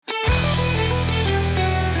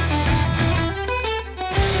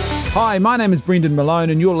Hi, my name is Brendan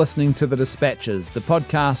Malone and you're listening to The Dispatches, the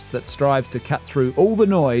podcast that strives to cut through all the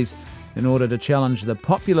noise in order to challenge the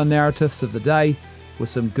popular narratives of the day with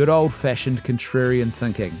some good old-fashioned contrarian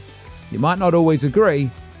thinking. You might not always agree,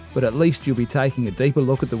 but at least you'll be taking a deeper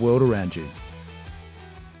look at the world around you.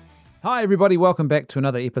 Hi everybody, welcome back to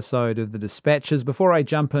another episode of The Dispatches. Before I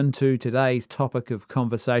jump into today's topic of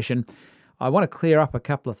conversation, I want to clear up a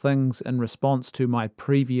couple of things in response to my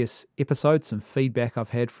previous episode, some feedback I've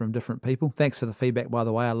had from different people. Thanks for the feedback, by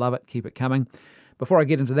the way. I love it. Keep it coming. Before I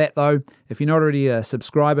get into that, though, if you're not already a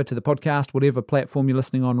subscriber to the podcast, whatever platform you're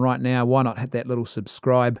listening on right now, why not hit that little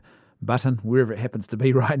subscribe button, wherever it happens to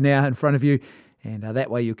be right now in front of you, and that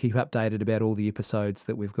way you'll keep updated about all the episodes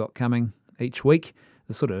that we've got coming each week.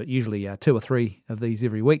 There's sort of usually 2 or 3 of these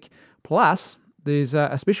every week. Plus, there's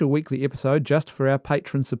a special weekly episode just for our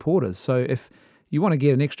patron supporters. So if you want to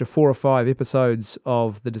get an extra 4 or 5 episodes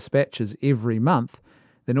of The Dispatches every month,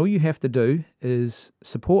 then all you have to do is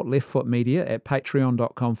support Left Foot Media at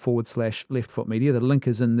patreon.com/leftfootmedia. The link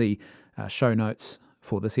is in the show notes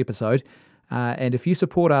for this episode. And if you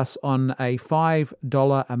support us on a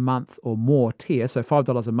 $5 a month or more tier, so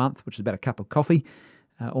 $5 a month, which is about a cup of coffee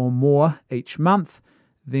or more each month,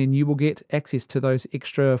 then you will get access to those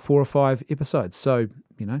extra 4 or 5 episodes. So,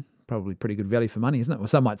 probably pretty good value for money, isn't it? Well,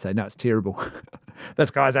 some might say, no, it's terrible.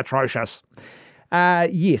 This guy's atrocious.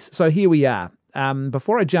 Yes, so here we are.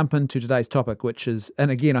 Before I jump into today's topic, which is, and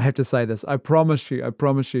again, I have to say this, I promise you,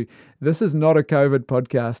 this is not a COVID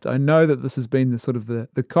podcast. I know that this has been the sort of the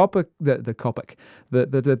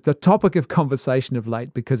topic of conversation of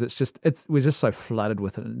late because we're just so flooded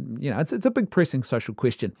with it. And, it's a big pressing social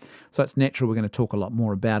question. So it's natural we're going to talk a lot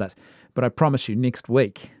more about it. But I promise you next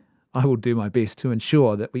week, I will do my best to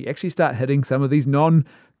ensure that we actually start hitting some of these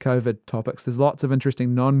non-COVID topics. There's lots of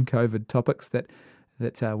interesting non-COVID topics that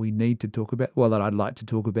we need to talk about, that I'd like to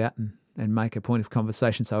talk about and make a point of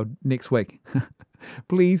conversation. So next week,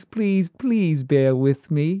 please bear with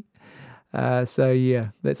me. That's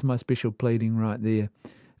my special pleading right there.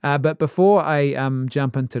 But before I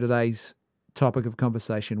jump into today's topic of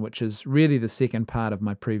conversation, which is really the second part of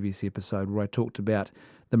my previous episode where I talked about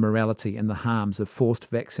the morality and the harms of forced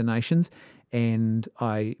vaccinations, and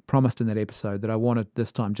I promised in that episode that I wanted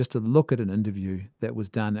this time just to look at an interview that was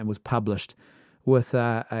done and was published with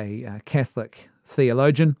a Catholic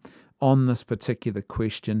theologian on this particular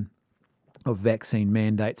question of vaccine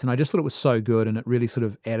mandates. And I just thought it was so good, and it really sort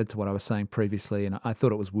of added to what I was saying previously, and I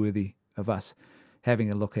thought it was worthy of us having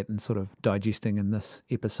a look at and sort of digesting in this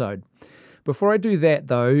episode. Before I do that,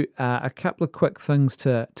 though, a couple of quick things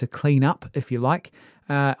to clean up, if you like.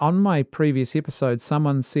 On my previous episode,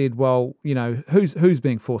 someone said, well, who's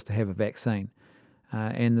being forced to have a vaccine?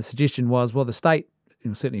 And the suggestion was, well, the state,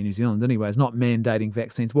 certainly in New Zealand anyway, is not mandating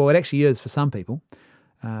vaccines. Well, it actually is for some people.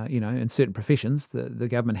 In certain professions, the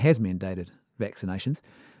government has mandated vaccinations.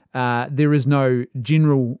 There is no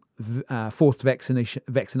general forced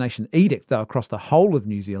vaccination edict, though, across the whole of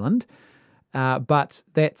New Zealand. But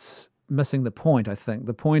that's missing the point, I think.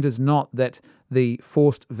 The point is not that the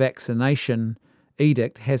forced vaccination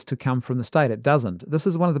edict has to come from the state. It doesn't. This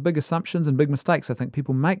is one of the big assumptions and big mistakes I think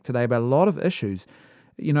people make today about a lot of issues.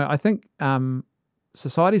 I think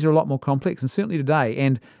societies are a lot more complex, and certainly today.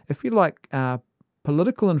 And if you like,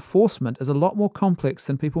 political enforcement is a lot more complex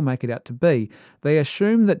than people make it out to be. They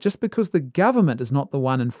assume that just because the government is not the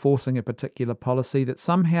one enforcing a particular policy, that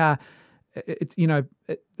somehow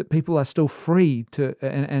that people are still free to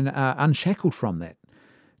and are unshackled from that.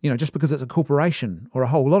 Just because it's a corporation or a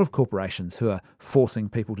whole lot of corporations who are forcing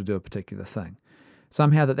people to do a particular thing.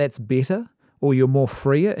 Somehow that's better, or you're more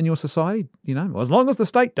freer in your society, as long as the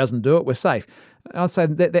state doesn't do it, we're safe. I'd say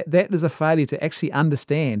that is a failure to actually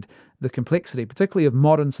understand the complexity, particularly of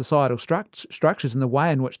modern societal structures and the way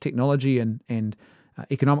in which technology and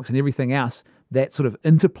economics and everything else, that sort of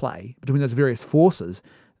interplay between those various forces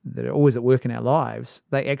that are always at work in our lives,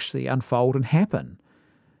 they actually unfold and happen.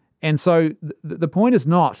 And so the point is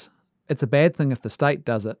not, it's a bad thing if the state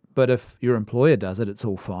does it, but if your employer does it, it's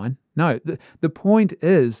all fine. No, the point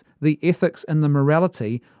is the ethics and the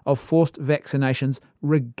morality of forced vaccinations,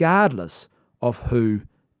 regardless of who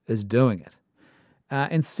is doing it.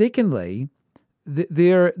 And secondly,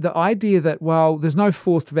 the idea that, there's no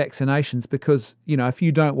forced vaccinations because, if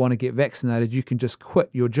you don't want to get vaccinated, you can just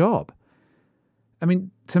quit your job. I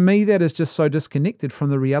mean, to me, that is just so disconnected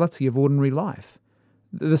from the reality of ordinary life.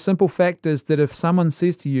 The simple fact is that if someone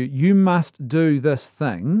says to you, you must do this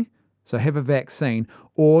thing, so have a vaccine,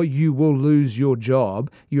 or you will lose your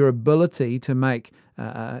job, your ability to make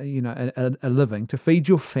a living, to feed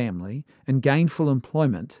your family, and gainful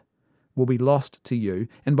employment will be lost to you.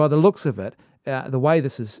 And by the looks of it, the way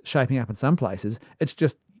this is shaping up in some places, it's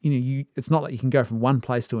just, it's not like you can go from one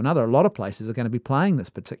place to another. A lot of places are going to be playing this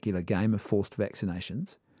particular game of forced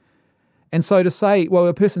vaccinations. And so to say, well,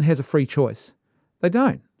 a person has a free choice, they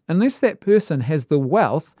don't. Unless that person has the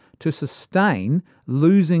wealth to sustain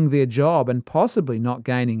losing their job and possibly not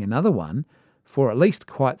gaining another one for at least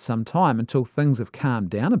quite some time until things have calmed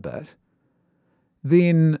down a bit,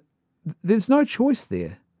 then there's no choice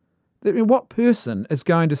there. I mean, what person is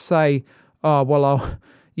going to say, oh, well,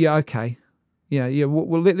 okay.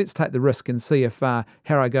 Well, let's take the risk and see if how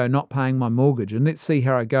I go not paying my mortgage, and let's see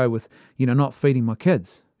how I go with, not feeding my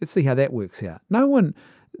kids. Let's see how that works out. No one,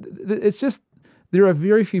 it's just, there are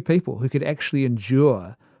very few people who could actually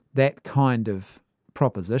endure that kind of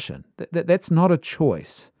proposition. That's not a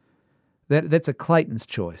choice. That's a Clayton's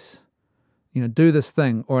choice. Do this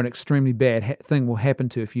thing, or an extremely bad thing will happen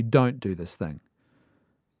to you if you don't do this thing.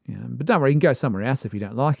 But don't worry, you can go somewhere else if you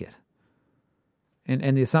don't like it.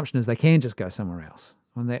 And the assumption is they can just go somewhere else,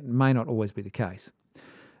 and that may not always be the case.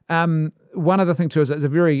 One other thing too is it's a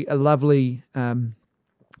very lovely and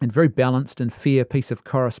very balanced and fair piece of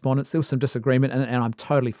correspondence. There was some disagreement, and I'm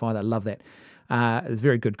totally fine. I love that. It was a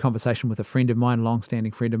very good conversation with a friend of mine, a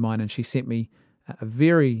long-standing friend of mine, and she sent me a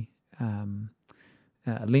very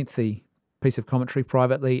lengthy piece of commentary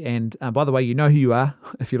privately. And by the way, you know who you are.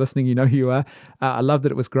 If you're listening, you know who you are. I loved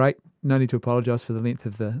it. It was great. No need to apologise for the length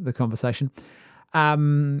of the conversation.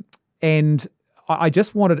 And I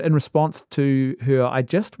just wanted, in response to her, I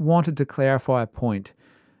just wanted to clarify a point,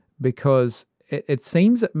 because it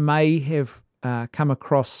seems it may have come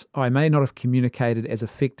across, I may not have communicated as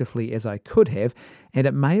effectively as I could have, and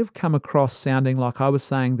it may have come across sounding like I was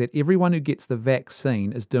saying that everyone who gets the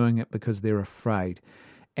vaccine is doing it because they're afraid.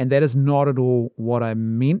 And that is not at all what I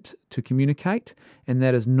meant to communicate, and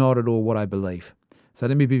that is not at all what I believe. So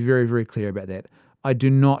let me be very, very clear about that. I do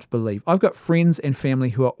not believe. I've got friends and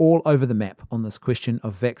family who are all over the map on this question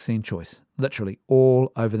of vaccine choice, literally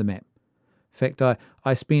all over the map. In fact,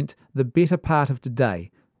 I spent the better part of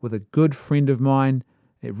today with a good friend of mine,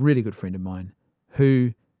 a really good friend of mine,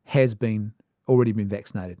 who has already been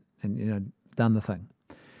vaccinated and done the thing.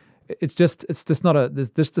 It's just not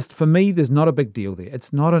for me, there's not a big deal there.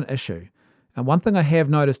 It's not an issue. And one thing I have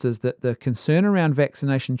noticed is that the concern around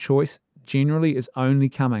vaccination choice generally is only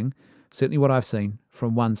coming, certainly what I've seen,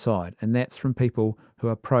 from one side, and that's from people who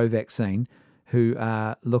are pro-vaccine, who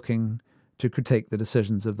are looking to critique the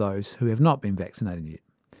decisions of those who have not been vaccinated yet.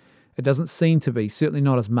 It doesn't seem to be, certainly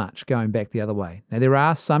not as much, going back the other way. Now, there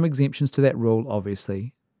are some exemptions to that rule,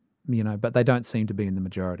 obviously, but they don't seem to be in the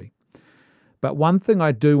majority. But one thing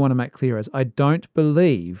I do want to make clear is I don't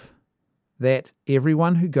believe that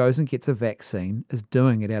everyone who goes and gets a vaccine is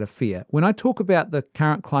doing it out of fear. When I talk about the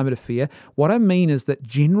current climate of fear, what I mean is that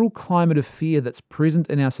general climate of fear that's present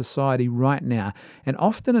in our society right now, and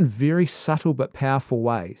often in very subtle but powerful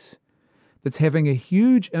ways, that's having a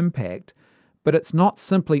huge impact, but it's not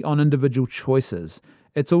simply on individual choices.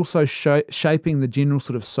 It's also shaping the general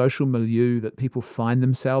sort of social milieu that people find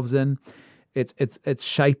themselves in. It's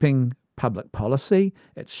shaping public policy,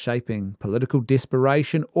 it's shaping political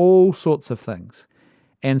desperation, all sorts of things.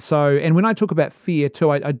 And when I talk about fear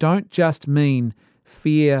too, I don't just mean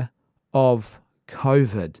fear of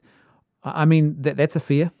COVID. I mean, that's a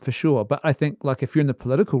fear for sure. But I think, like, if you're in the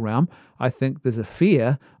political realm, I think there's a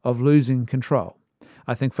fear of losing control.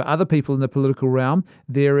 I think for other people in the political realm,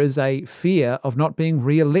 there is a fear of not being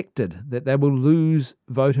re-elected, that they will lose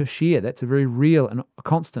voter share. That's a very real and a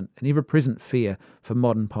constant and ever-present fear for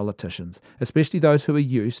modern politicians, especially those who are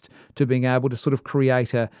used to being able to sort of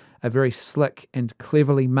create a very slick and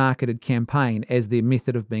cleverly marketed campaign as their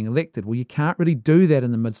method of being elected. Well, you can't really do that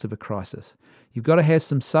in the midst of a crisis. You've got to have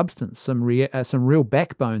some substance, some real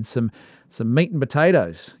backbone, some meat and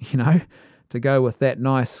potatoes, to go with that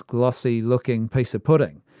nice, glossy-looking piece of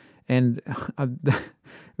pudding. And I'm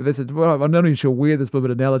not even sure where this bit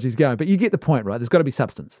of analogy is going, but you get the point, right? There's got to be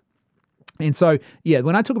substance. And so,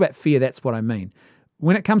 when I talk about fear, that's what I mean.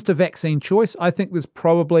 When it comes to vaccine choice, I think there's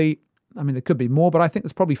probably, there could be more, but I think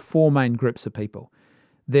there's probably four main groups of people.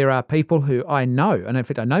 There are people who I know, and in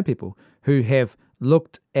fact I know people who have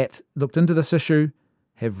looked into this issue,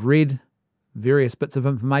 have read various bits of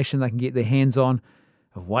information they can get their hands on,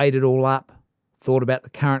 have weighed it all up, thought about the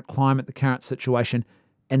current climate, the current situation,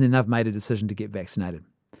 and then they've made a decision to get vaccinated.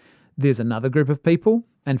 There's another group of people,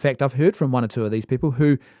 in fact, I've heard from one or two of these people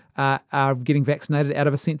who are getting vaccinated out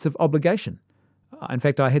of a sense of obligation. In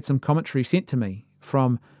fact, I had some commentary sent to me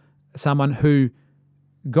from someone who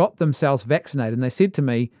got themselves vaccinated, and they said to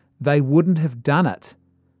me they wouldn't have done it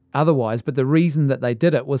otherwise, but the reason that they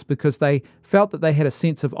did it was because they felt that they had a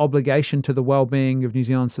sense of obligation to the well-being of New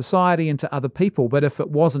Zealand society and to other people. But if it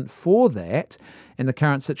wasn't for that, and the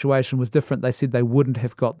current situation was different, they said they wouldn't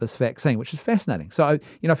have got this vaccine, which is fascinating. So,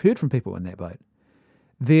 I've heard from people in that boat.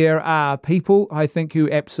 There are people, I think,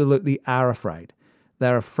 who absolutely are afraid.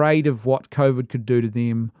 They're afraid of what COVID could do to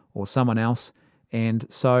them or someone else, and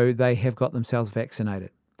so they have got themselves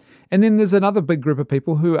vaccinated. And then there's another big group of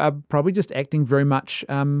people who are probably just acting very much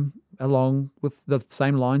along with the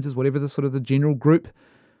same lines as whatever the sort of the general group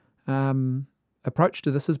approach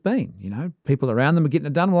to this has been. People around them are getting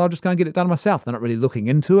it done. Well, I'll just go and get it done myself. They're not really looking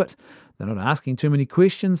into it. They're not asking too many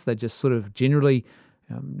questions. They're just sort of generally,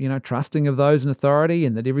 trusting of those in authority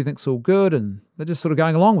and that everything's all good, and they're just sort of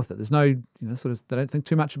going along with it. There's no, they don't think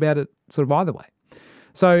too much about it sort of either way.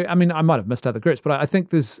 So, I might have missed other groups, but I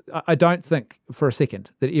don't think for a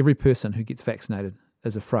second that every person who gets vaccinated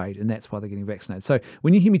is afraid, and that's why they're getting vaccinated. So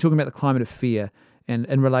when you hear me talking about the climate of fear and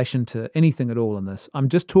in relation to anything at all in this, I'm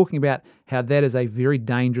just talking about how that is a very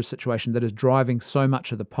dangerous situation that is driving so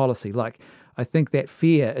much of the policy. Like, I think that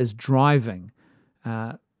fear is driving,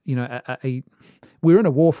 we're in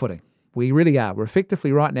a war footing. We really are. We're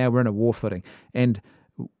effectively right now, we're in a war footing. And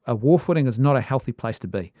a war footing is not a healthy place to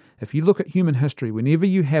be. If you look at human history, whenever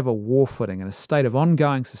you have a war footing in a state of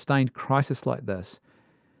ongoing, sustained crisis like this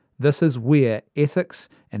is where ethics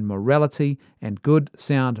and morality and good,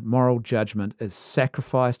 sound moral judgment is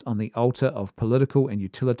sacrificed on the altar of political and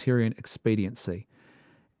utilitarian expediency.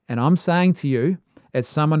 And I'm saying to you, as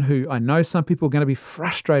someone who I know some people are going to be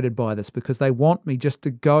frustrated by this because they want me just to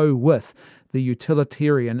go with the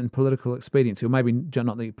utilitarian and political expediency, or maybe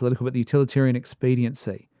not the political, but the utilitarian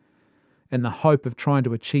expediency in the hope of trying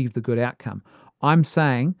to achieve the good outcome. I'm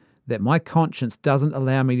saying that my conscience doesn't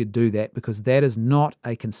allow me to do that because that is not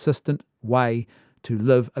a consistent way to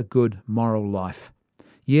live a good moral life.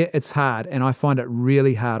 Yeah, it's hard, and I find it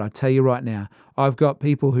really hard. I tell you right now, I've got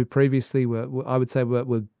people who previously were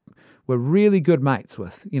really good mates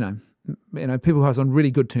with, people who I was on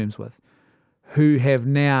really good terms with, who have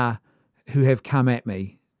come at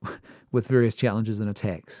me with various challenges and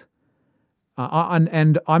attacks.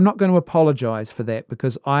 And I'm not going to apologize for that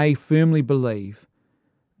because I firmly believe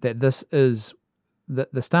that this is,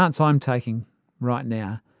 the stance I'm taking right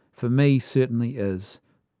now, for me certainly is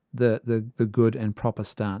the good and proper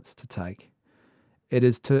stance to take. It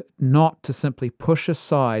is not to simply push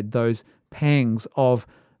aside those pangs of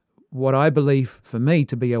what I believe for me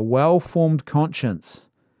to be a well-formed conscience.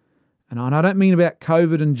 And I don't mean about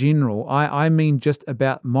COVID in general. I mean just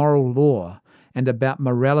about moral law and about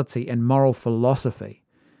morality and moral philosophy.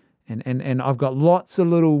 And I've got lots of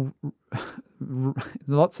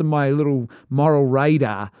my little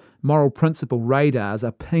moral principle radars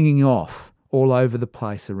are pinging off all over the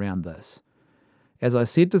place around this. As I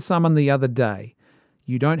said to someone the other day,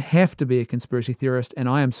 you don't have to be a conspiracy theorist, and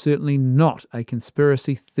I am certainly not a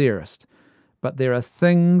conspiracy theorist. But there are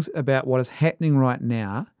things about what is happening right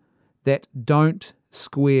now that don't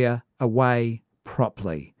square away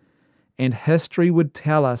properly. And history would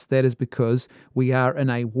tell us that is because we are in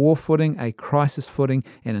a war footing, a crisis footing,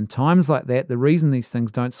 and in times like that, the reason these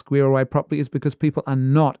things don't square away properly is because people are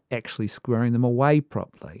not actually squaring them away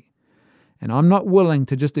properly. And I'm not willing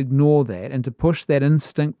to just ignore that and to push that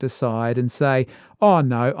instinct aside and say, oh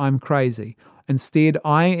no, I'm crazy. Instead,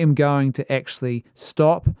 I am going to actually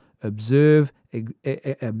stop, observe,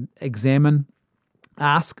 examine,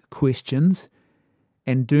 ask questions,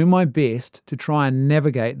 and do my best to try and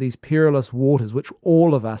navigate these perilous waters which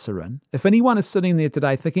all of us are in. If anyone is sitting there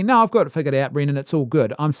today thinking, no, I've got it figured out, Brendan, it's all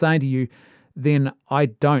good, I'm saying to you, then I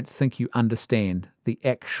don't think you understand the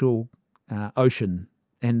actual ocean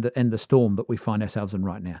and the storm that we find ourselves in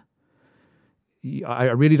right now. I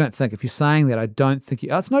really don't think. If you're saying that, I don't think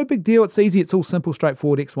it's no big deal, it's easy, it's all simple,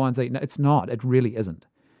 straightforward, X, Y, and Z. No, it's not. It really isn't.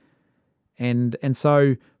 And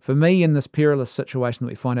so for me, in this perilous situation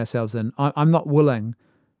that we find ourselves in, I'm not willing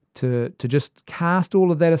to just cast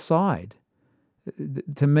all of that aside.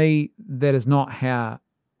 To me, that is not how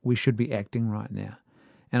we should be acting right now.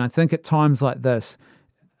 And I think at times like this,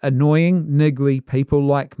 annoying, niggly people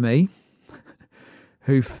like me,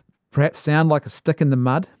 who perhaps sound like a stick in the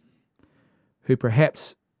mud, who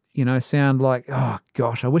perhaps, sound like, oh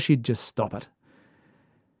gosh, I wish you'd just stop it.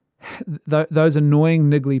 Those annoying,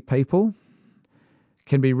 niggly people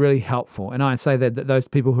can be really helpful. And I say that those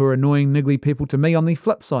people who are annoying, niggly people to me on the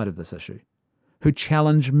flip side of this issue, who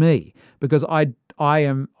challenge me, because I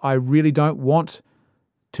really don't want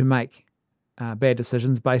to make bad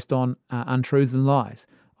decisions based on untruths and lies.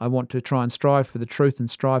 I want to try and strive for the truth and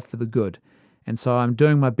strive for the good. And so I'm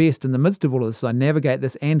doing my best in the midst of all of this as I navigate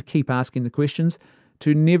this and keep asking the questions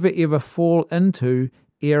to never ever fall into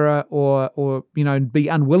error or be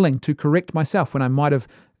unwilling to correct myself when I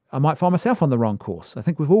might find myself on the wrong course. I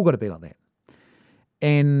think we've all got to be like that.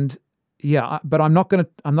 And but I'm not going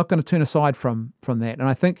to turn aside from that. And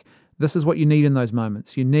I think this is what you need in those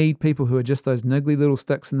moments. You need people who are just those niggly little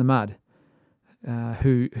sticks in the mud,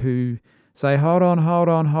 who say, hold on.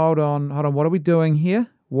 What are we doing here?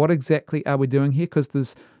 What exactly are we doing here? Because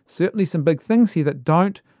there's certainly some big things here that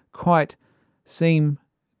don't quite seem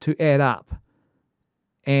to add up.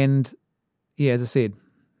 And as I said,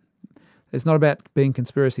 it's not about being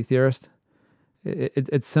conspiracy theorist.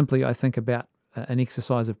 It's simply, I think, about an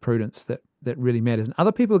exercise of prudence that really matters. And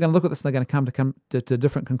other people are going to look at this and they're going to come to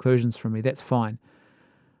different conclusions from me. That's fine.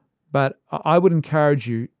 But I would encourage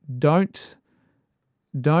you, don't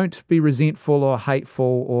be resentful or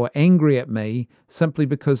hateful or angry at me simply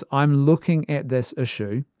because I'm looking at this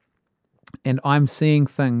issue and I'm seeing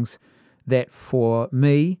things that for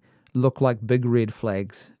me look like big red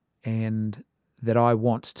flags and that I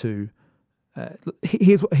want to...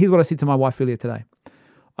 here's what I said to my wife earlier today.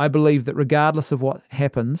 I believe that regardless of what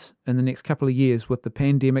happens in the next couple of years with the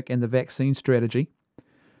pandemic and the vaccine strategy,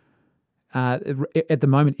 at the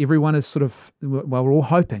moment, everyone is we're all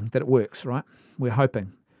hoping that it works, right? We're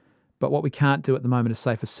hoping. But what we can't do at the moment is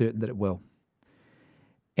say for certain that it will.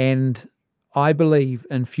 And I believe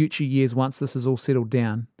in future years, once this is all settled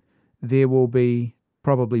down, there will be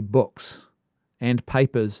probably books and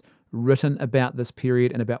papers written about this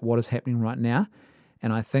period and about what is happening right now.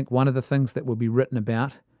 And I think one of the things that will be written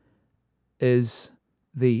about is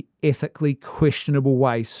the ethically questionable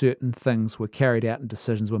way certain things were carried out and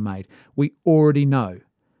decisions were made. We already know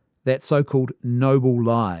that so-called noble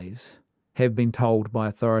lies have been told by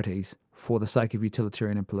authorities for the sake of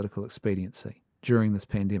utilitarian and political expediency during this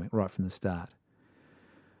pandemic, right from the start.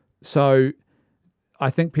 So I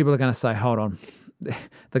think people are going to say, hold on. They're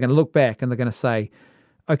going to look back and they're going to say,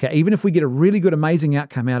 okay, even if we get a really good, amazing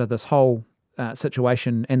outcome out of this whole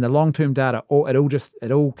situation and the long-term data,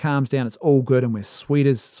 it all calms down, it's all good, and we're sweet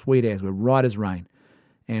as, we're right as rain.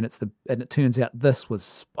 And it turns out this was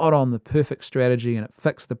spot on, the perfect strategy, and it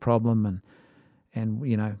fixed the problem, and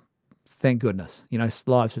thank goodness,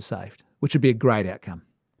 lives were saved, which would be a great outcome.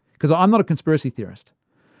 Because I'm not a conspiracy theorist.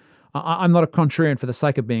 I'm not a contrarian for the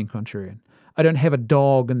sake of being contrarian. I don't have a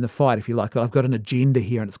dog in the fight, if you like. I've got an agenda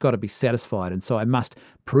here and it's got to be satisfied, and so I must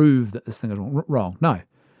prove that this thing is wrong. No,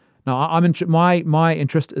 my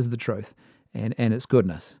interest is the truth and its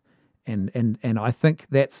goodness. And I think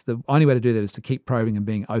that's the only way to do that is to keep probing and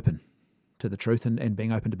being open to the truth and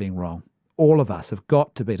being open to being wrong. All of us have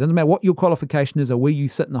got to be. It doesn't matter what your qualification is or where you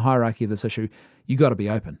sit in the hierarchy of this issue, you got to be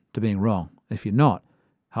open to being wrong. If you're not,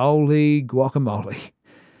 holy guacamole.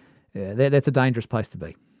 Yeah, that's a dangerous place to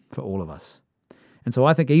be for all of us. And so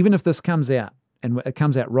I think even if this comes out, and it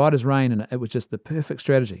comes out right as rain, and it was just the perfect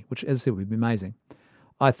strategy, which, as I said, would be amazing,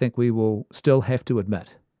 I think we will still have to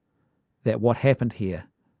admit that what happened here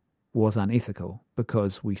was unethical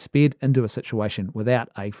because we sped into a situation without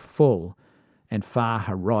a full and far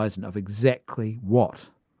horizon of exactly what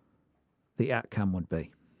the outcome would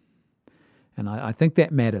be. And I think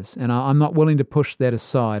that matters. And I'm not willing to push that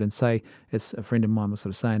aside and say, as a friend of mine was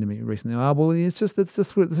sort of saying to me recently, it's just the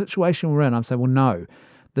situation we're in. I'm saying, well, no,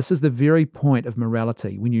 this is the very point of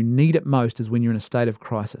morality. When you need it most is when you're in a state of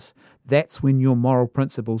crisis. That's when your moral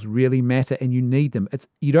principles really matter, and you need them.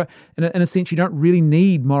 In a sense, you don't really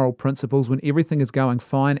need moral principles when everything is going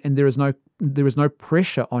fine and there is no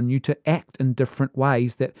pressure on you to act in different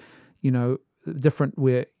ways that,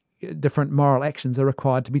 where different moral actions are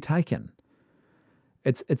required to be taken.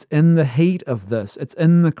 It's in the heat of this, it's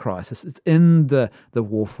in the crisis, it's in the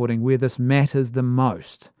war footing where this matters the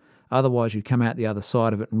most. Otherwise, you come out the other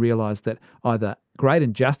side of it and realise that either great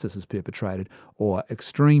injustice is perpetrated or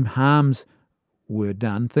extreme harms were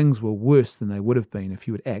done. Things were worse than they would have been if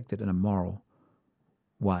you had acted in a moral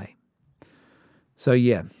way. So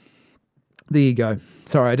yeah, there you go.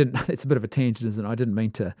 Sorry, it's a bit of a tangent, isn't it? I didn't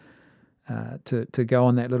mean to go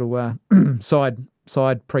on that little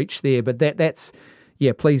side preach there, but that's.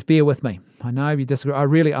 Yeah, please bear with me. I know you disagree.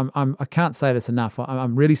 I can't say this enough.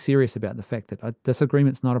 I'm really serious about the fact that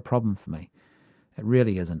disagreement's not a problem for me. It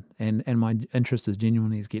really isn't. And my interest is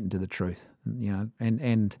genuinely getting to the truth,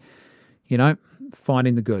 and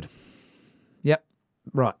finding the good. Yep.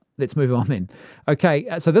 Right. Let's move on then. Okay.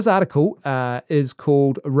 So this article is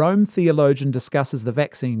called Rome Theologian Discusses the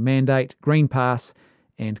Vaccine Mandate, Green Pass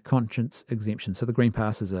and Conscience Exemption. So the Green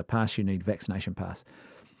Pass is a pass you need, vaccination pass.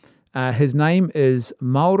 His name is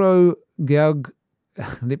Mauro Gagliardi.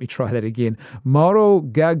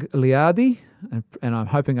 and I'm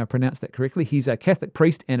hoping I pronounced that correctly. He's a Catholic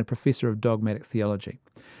priest and a professor of dogmatic theology.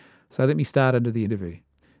 So let me start into the interview.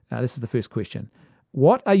 This is the first question.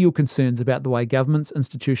 What are your concerns about the way governments,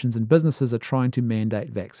 institutions and businesses are trying to mandate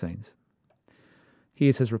vaccines?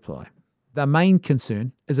 Here's his reply. The main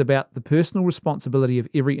concern is about the personal responsibility of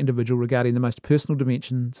every individual regarding the most personal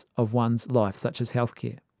dimensions of one's life, such as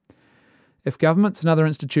healthcare. If governments and other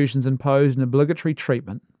institutions impose an obligatory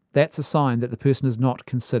treatment, that's a sign that the person is not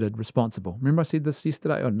considered responsible. Remember I said this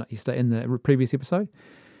yesterday, or not yesterday, in the previous episode?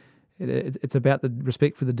 It's about the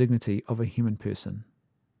respect for the dignity of a human person.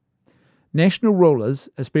 National rulers,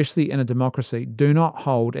 especially in a democracy, do not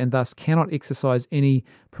hold and thus cannot exercise any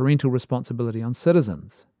parental responsibility on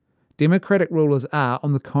citizens. Democratic rulers are,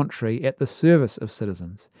 on the contrary, at the service of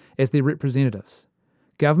citizens as their representatives.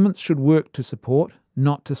 Governments should work to support,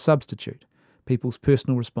 not to substitute, people's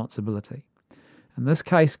personal responsibility. In this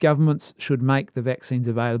case, governments should make the vaccines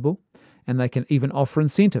available, and they can even offer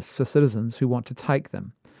incentives for citizens who want to take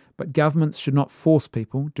them. But governments should not force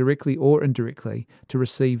people, directly or indirectly, to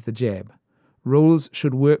receive the jab. Rulers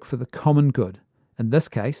should work for the common good, in this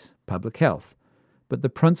case, public health. But the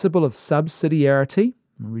principle of subsidiarity,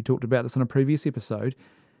 we talked about this on a previous episode,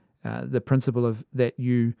 the principle of that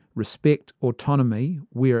you respect autonomy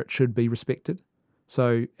where it should be respected.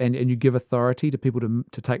 So, and you give authority to people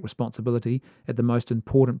to take responsibility at the most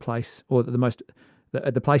important place, or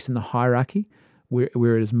the place in the hierarchy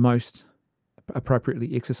where it is most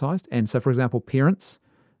appropriately exercised. And so, for example, parents,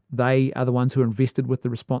 they are the ones who are invested with the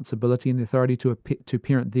responsibility and the authority to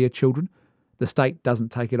parent their children. The state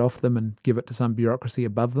doesn't take it off them and give it to some bureaucracy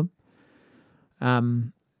above them.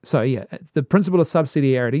 The principle of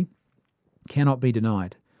subsidiarity cannot be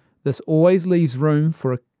denied. This always leaves room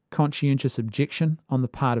for a conscientious objection on the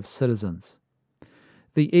part of citizens.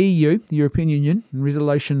 The EU, the European Union, in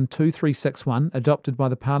Resolution 2361, adopted by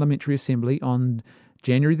the Parliamentary Assembly on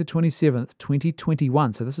January the 27th,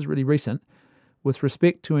 2021, so this is really recent, with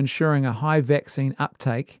respect to ensuring a high vaccine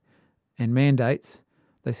uptake and mandates,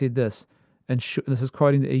 they said this, this is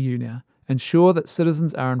quoting the EU now, ensure that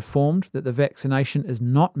citizens are informed that the vaccination is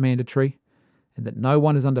not mandatory and that no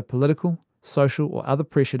one is under political, social or other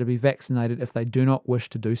pressure to be vaccinated if they do not wish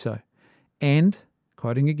to do so. And,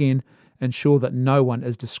 quoting again, ensure that no one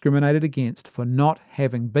is discriminated against for not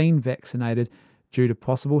having been vaccinated due to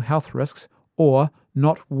possible health risks or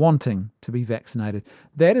not wanting to be vaccinated.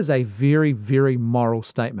 That is a very, very moral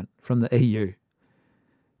statement from the EU.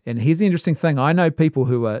 And here's the interesting thing. I know people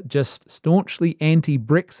who are just staunchly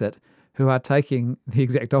anti-Brexit who are taking the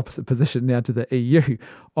exact opposite position now to the EU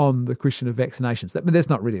on the question of vaccinations. That's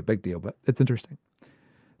not really a big deal, but it's interesting.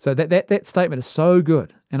 So that statement is so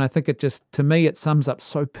good. And I think it just, to me, it sums up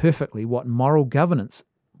so perfectly what moral governance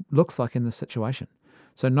looks like in this situation.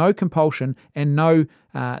 So no compulsion and no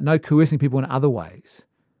coercing people in other ways.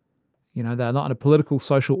 You know, they're not under political,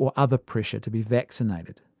 social or other pressure to be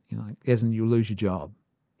vaccinated, as in you'll lose your job.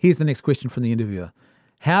 Here's the next question from the interviewer.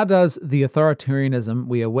 How does the authoritarianism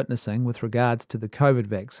we are witnessing with regards to the COVID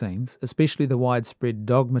vaccines, especially the widespread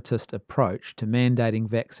dogmatist approach to mandating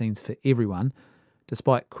vaccines for everyone,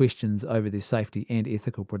 despite questions over their safety and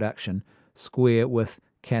ethical production, square with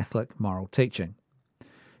Catholic moral teaching?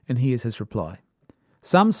 And here's his reply.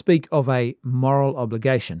 Some speak of a moral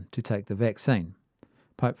obligation to take the vaccine.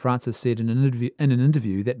 Pope Francis said in an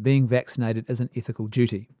interview that being vaccinated is an ethical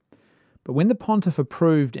duty. But when the pontiff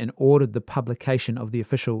approved and ordered the publication of the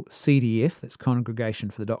official CDF, that's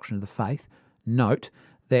Congregation for the Doctrine of the Faith, note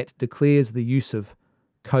that declares the use of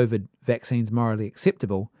COVID vaccines morally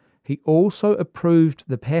acceptable, he also approved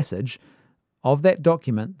the passage of that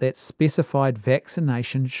document that specified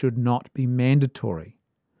vaccination should not be mandatory.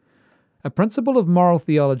 A principle of moral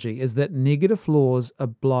theology is that negative laws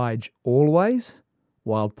oblige always,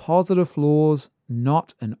 while positive laws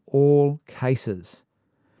not in all cases.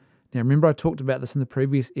 Now remember I talked about this in the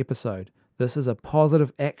previous episode. This is a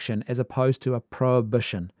positive action as opposed to a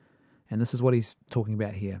prohibition. And this is what he's talking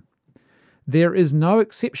about here. There is no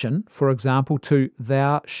exception, for example, to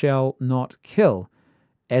thou shalt not kill,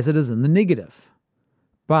 as it is in the negative.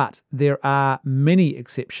 But there are many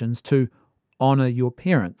exceptions to honour your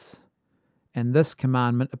parents. And this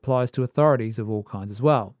commandment applies to authorities of all kinds as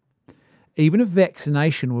well. Even if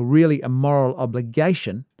vaccination were really a moral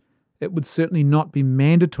obligation, it would certainly not be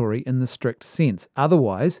mandatory in the strict sense.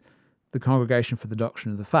 Otherwise, the Congregation for the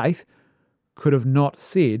Doctrine of the Faith could have not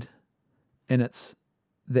said that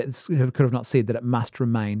it must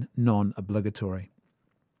remain non-obligatory.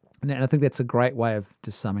 And I think that's a great way of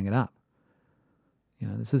just summing it up.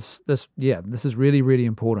 This is really, really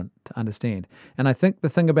important to understand. And I think the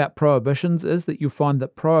thing about prohibitions is that you find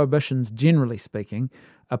that prohibitions, generally speaking,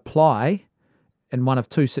 apply in one of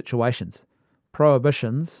two situations.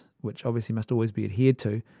 Prohibitions, which obviously must always be adhered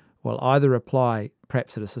to, will either apply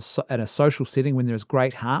perhaps at a social setting when there is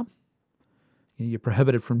great harm. You're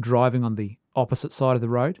prohibited from driving on the opposite side of the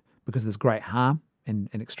road because there's great harm and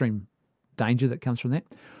extreme danger that comes from that.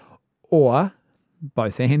 Or,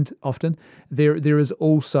 both and often, there is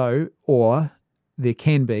also, or there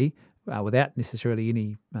can be, without necessarily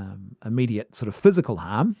any immediate sort of physical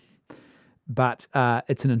harm, but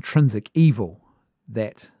it's an intrinsic evil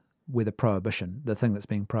that where the prohibition, the thing that's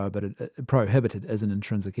being prohibited is an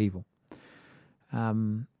intrinsic evil.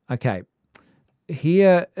 Okay.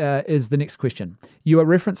 Here is the next question. You are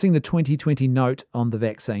referencing the 2020 note on the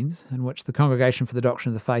vaccines, in which the Congregation for the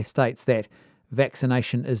Doctrine of the Faith states that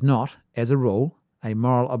vaccination is not, as a rule, a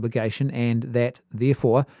moral obligation and that,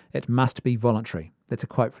 therefore, it must be voluntary. That's a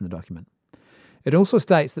quote from the document. It also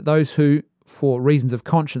states that those who, for reasons of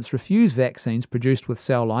conscience, refuse vaccines produced with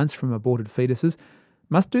cell lines from aborted fetuses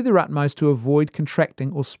must do their utmost to avoid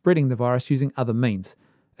contracting or spreading the virus using other means,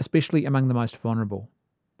 especially among the most vulnerable.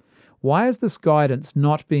 Why is this guidance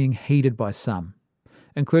not being heeded by some,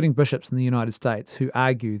 including bishops in the United States, who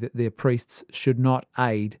argue that their priests should not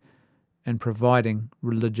aid in providing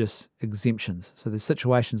religious exemptions? So there's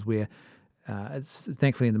situations where, it's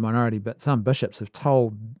thankfully in the minority, but some bishops have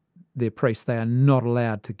told their priests they are not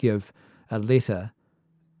allowed to give a letter,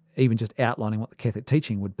 even just outlining what the Catholic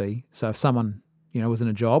teaching would be. So if someone, was in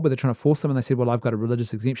a job where they're trying to force them and they said, well, I've got a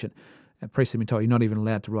religious exemption, a priest had been told you're not even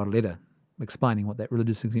allowed to write a letter explaining what that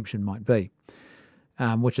religious exemption might be,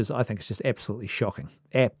 which is, I think, is just absolutely shocking.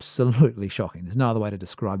 Absolutely shocking. There's no other way to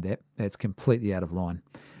describe that. It's completely out of line.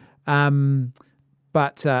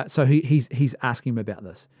 So he's asking him about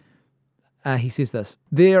this. He says this: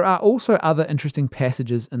 there are also other interesting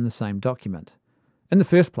passages in the same document. In the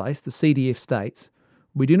first place, the CDF states,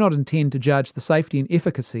 we do not intend to judge the safety and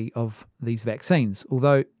efficacy of these vaccines,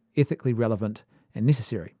 although ethically relevant and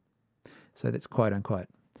necessary. So that's quote unquote.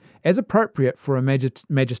 As appropriate for a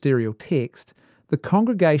magisterial text, the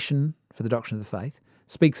Congregation for the Doctrine of the Faith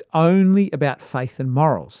speaks only about faith and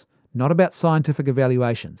morals, not about scientific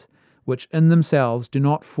evaluations, which in themselves do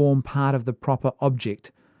not form part of the proper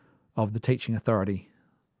object of the teaching authority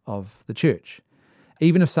of the Church,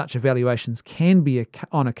 even if such evaluations can be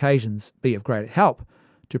on occasions be of great help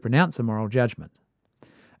to pronounce a moral judgment.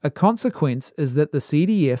 A consequence is that the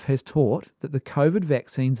CDF has taught that the COVID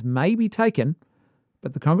vaccines may be taken,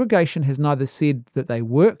 but the congregation has neither said that they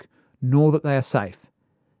work nor that they are safe.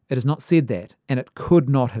 It has not said that, and it could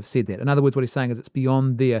not have said that. In other words, what he's saying is it's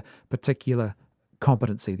beyond their particular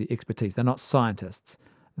competency, the expertise. They're not scientists.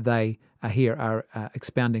 They are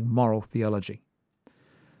expounding moral theology.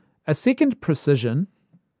 A second precision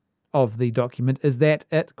of the document is that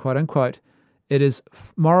it, quote unquote, it is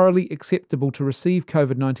morally acceptable to receive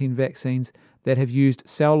COVID-19 vaccines that have used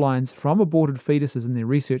cell lines from aborted fetuses in their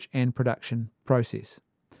research and production process.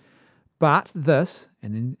 But this,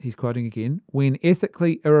 and then he's quoting again, when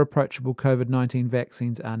ethically irreproachable COVID-19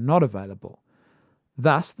 vaccines are not available.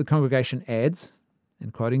 Thus, the congregation adds,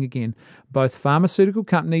 and quoting again, both pharmaceutical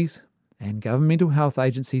companies and governmental health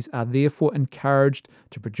agencies are therefore encouraged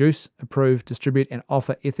to produce, approve, distribute, and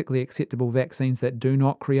offer ethically acceptable vaccines that do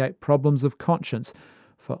not create problems of conscience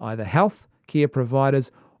for either health care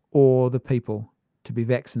providers or the people to be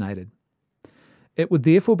vaccinated. It would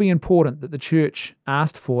therefore be important that the Church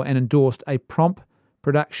asked for and endorsed a prompt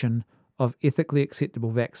production of ethically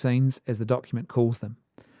acceptable vaccines, as the document calls them.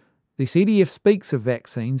 The CDF speaks of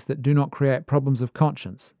vaccines that do not create problems of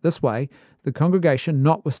conscience. This way, the congregation,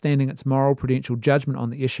 notwithstanding its moral prudential judgment on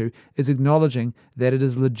the issue, is acknowledging that it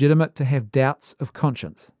is legitimate to have doubts of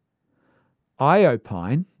conscience. I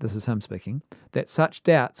opine, this is him speaking, that such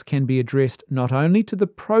doubts can be addressed not only to the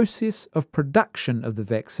process of production of the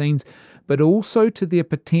vaccines, but also to their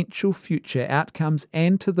potential future outcomes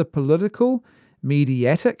and to the political,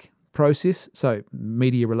 mediatic process, so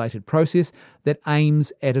media-related process, that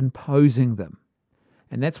aims at imposing them.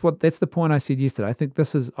 And that's the point I said yesterday. I think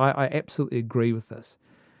this is, I absolutely agree with this.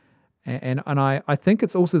 And I think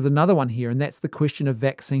it's also, there's another one here, and that's the question of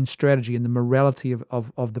vaccine strategy and the morality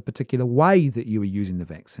of the particular way that you are using the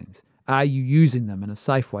vaccines. Are you using them in a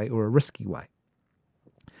safe way or a risky way?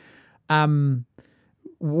 One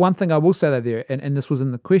thing I will say though there, and this was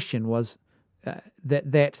in the question, was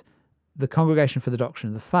that the Congregation for the Doctrine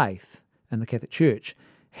of the Faith and the Catholic Church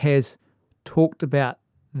has talked about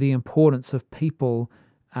the importance of people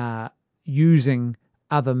using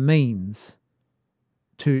other means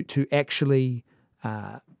to actually,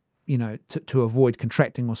 to avoid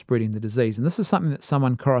contracting or spreading the disease. And this is something that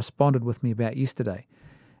someone corresponded with me about yesterday.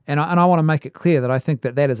 And I want to make it clear that I think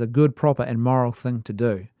that is a good, proper and moral thing to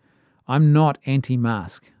do. I'm not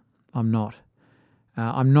anti-mask. I'm not.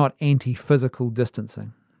 I'm not anti-physical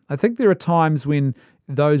distancing. I think there are times when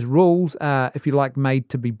those rules are, if you like, made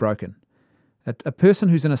to be broken. A person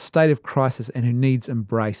who's in a state of crisis and who needs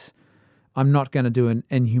embrace, I'm not going to do an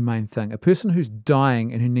inhumane thing. A person who's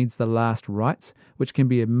dying and who needs the last rites, which can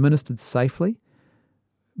be administered safely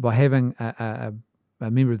by having a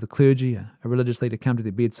member of the clergy, a religious leader come to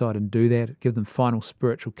their bedside and do that, give them final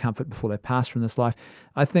spiritual comfort before they pass from this life.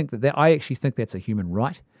 I actually think that's a human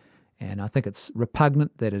right. And I think it's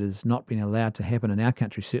repugnant that it has not been allowed to happen in our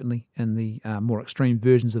country, certainly in the more extreme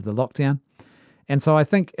versions of the lockdown. And so I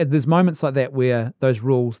think there's moments like that where those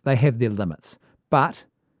rules, they have their limits. But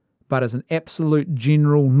as an absolute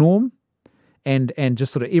general norm and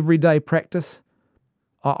just sort of everyday practice,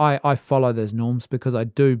 I follow those norms because I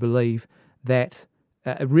do believe that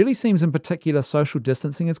it really seems in particular social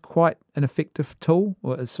distancing is quite an effective tool,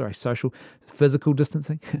 physical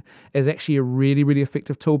distancing is actually a really, really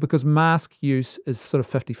effective tool because mask use is sort of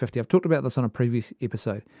 50-50. I've talked about this on a previous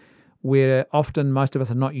episode where often most of us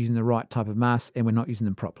are not using the right type of masks and we're not using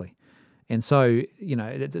them properly. And so,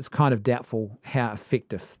 it's kind of doubtful how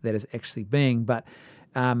effective that is actually being. But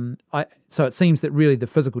so it seems that really the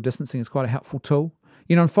physical distancing is quite a helpful tool.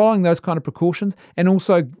 And following those kind of precautions. And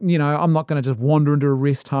also, I'm not going to just wander into a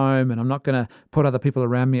rest home and I'm not going to put other people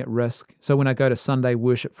around me at risk. So when I go to Sunday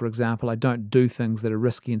worship, for example, I don't do things that are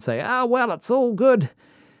risky and say, well, it's all good.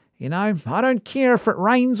 I don't care if it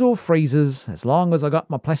rains or freezes as long as I got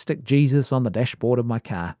my plastic Jesus on the dashboard of my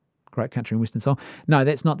car. Great country and western song. No,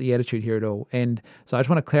 that's not the attitude here at all. And so I just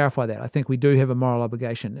want to clarify that. I think we do have a moral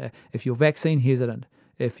obligation. If you're vaccine hesitant,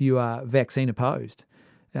 if you are vaccine opposed,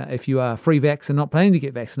 if you are free-vax and not planning to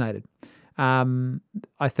get vaccinated,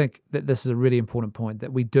 I think that this is a really important point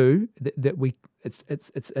that we do. It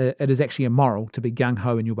is actually immoral to be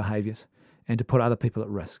gung-ho in your behaviours and to put other people at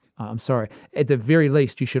risk. I'm sorry. At the very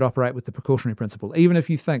least, you should operate with the precautionary principle, even if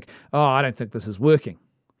you think, I don't think this is working.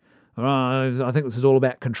 Or, I think this is all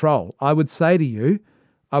about control. I would say to you,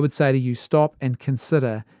 stop and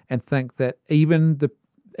consider and think that even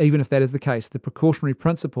if that is the case, the precautionary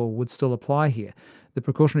principle would still apply here. The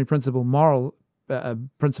precautionary principle,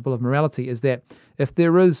 principle of morality is that if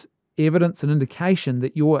there is evidence and indication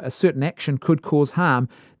that a certain action could cause harm,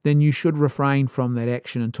 then you should refrain from that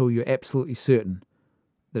action until you're absolutely certain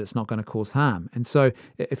that it's not going to cause harm. And so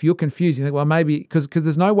if you're confused, you think, well, maybe, because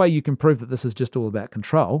there's no way you can prove that this is just all about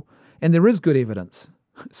control, and there is good evidence.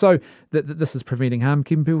 So that this is preventing harm,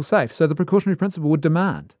 keeping people safe. So the precautionary principle would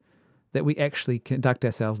demand that we actually conduct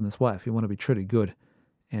ourselves in this way if we want to be truly good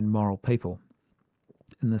and moral people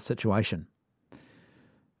in this situation.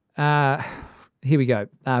 Here we go.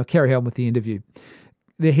 Carry on with the interview.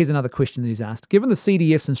 Here's another question that he's asked. Given the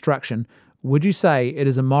CDF's instruction, would you say it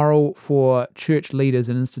is immoral for church leaders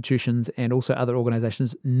and institutions and also other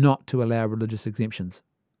organisations not to allow religious exemptions?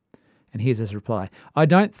 And here's his reply. I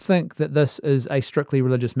don't think that this is a strictly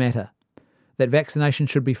religious matter. That vaccination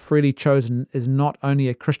should be freely chosen is not only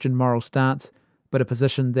a Christian moral stance, but a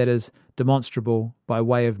position that is demonstrable by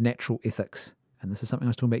way of natural ethics. And this is something I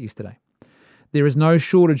was talking about yesterday. There is no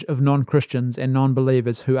shortage of non-Christians and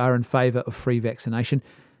non-believers who are in favour of free vaccination,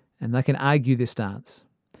 and they can argue their stance.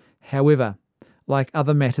 However, like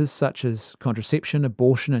other matters such as contraception,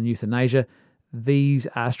 abortion and euthanasia, these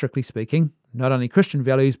are, strictly speaking, not only Christian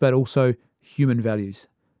values but also human values.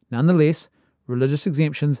 Nonetheless, religious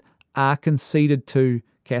exemptions are conceded to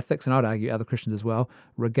Catholics, and I'd argue other Christians as well,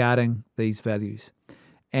 regarding these values.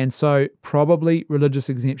 And so probably religious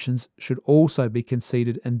exemptions should also be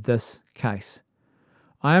conceded in this case.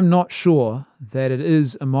 I am not sure that it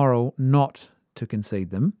is immoral not to concede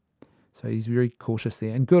them. So he's very cautious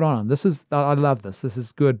there, and good on him. I love this. This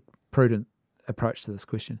is good, prudent approach to this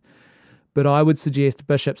question. But I would suggest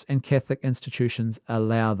bishops and Catholic institutions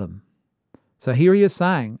allow them. So here he is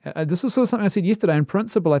saying, this is sort of something I said yesterday, in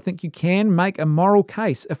principle, I think you can make a moral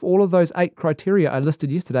case. If all of those 8 criteria I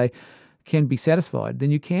listed yesterday can be satisfied,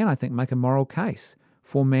 then you can, I think, make a moral case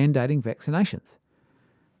for mandating vaccinations.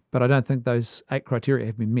 But I don't think those 8 criteria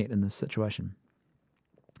have been met in this situation.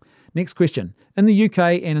 Next question. In the UK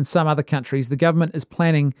and in some other countries, the government is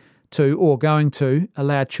planning to, or going to,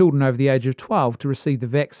 allow children over the age of 12 to receive the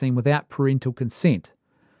vaccine without parental consent.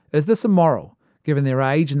 Is this immoral, given their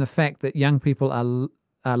age and the fact that young people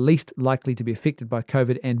are least likely to be affected by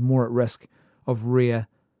COVID and more at risk of rare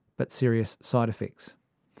but serious side effects?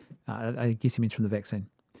 I guess he means from the vaccine.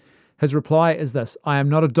 His reply is this: I am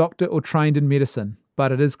not a doctor or trained in medicine,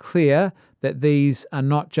 but it is clear that these are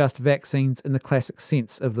not just vaccines in the classic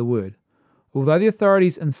sense of the word. Although the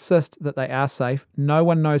authorities insist that they are safe, no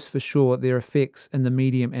one knows for sure their effects in the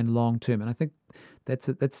medium and long term. And I think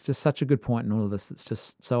That's just such a good point in all of this that's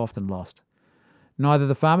just so often lost. Neither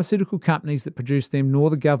the pharmaceutical companies that produce them nor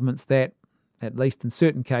the governments that, at least in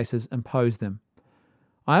certain cases, impose them.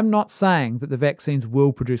 I am not saying that the vaccines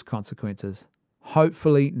will produce consequences.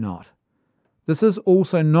 Hopefully not. This is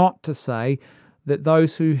also not to say that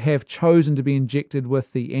those who have chosen to be injected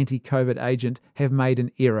with the anti-COVID agent have made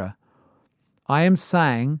an error. I am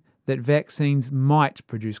saying that vaccines might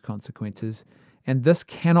produce consequences, and this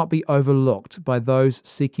cannot be overlooked by those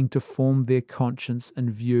seeking to form their conscience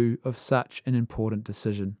in view of such an important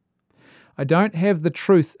decision. I don't have the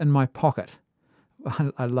truth in my pocket.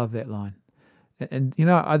 I love that line. And,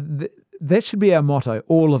 that should be our motto,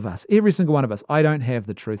 all of us, every single one of us. I don't have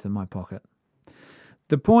the truth in my pocket.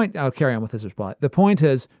 The point, I'll carry on with this reply. The point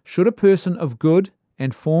is, should a person of good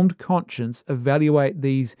and formed conscience evaluate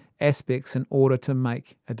these aspects in order to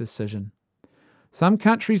make a decision? Some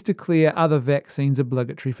countries declare other vaccines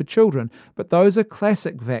obligatory for children, but those are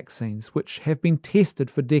classic vaccines which have been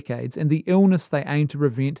tested for decades, and the illness they aim to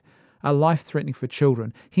prevent are life-threatening for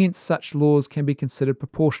children. Hence, such laws can be considered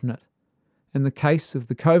proportionate. In the case of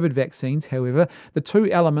the COVID vaccines, however, the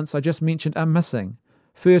two elements I just mentioned are missing.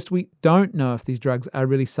 First, we don't know if these drugs are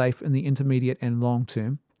really safe in the intermediate and long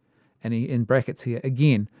term. And in brackets here,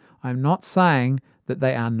 again, I'm not saying that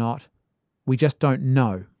they are not. We just don't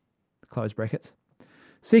know. Close brackets.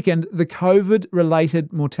 Second, the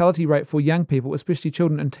COVID-related mortality rate for young people, especially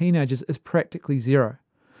children and teenagers, is practically zero.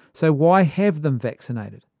 So why have them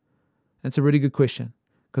vaccinated? That's a really good question.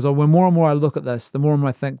 Because when more and more I look at this, the more and more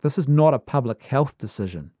I think this is not a public health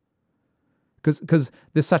decision. Because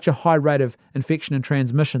there's such a high rate of infection and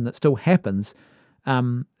transmission that still happens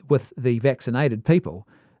with the vaccinated people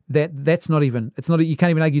that's not even, you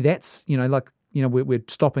can't even argue that's, we're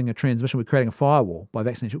stopping a transmission, we're creating a firewall by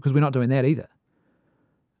vaccination, because we're not doing that either.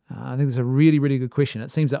 I think it's a really, really good question.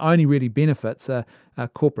 It seems it only really benefits a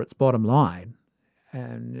corporate's bottom line.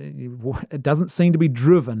 And it doesn't seem to be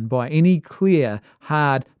driven by any clear,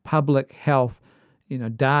 hard public health,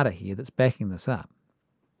 data here that's backing this up.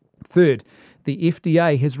 Third, the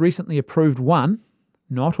FDA has recently approved one,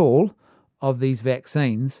 not all, of these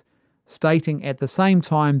vaccines, stating at the same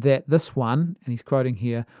time that this one, and he's quoting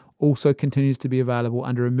here, also continues to be available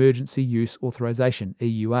under Emergency Use Authorization,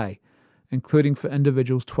 EUA, including for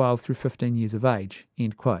individuals 12 through 15 years of age,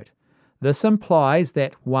 end quote. This implies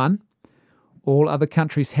that, one, all other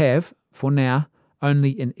countries have, for now,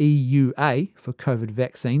 only an EUA for COVID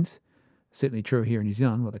vaccines, certainly true here in New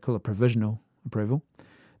Zealand, what they call a provisional approval.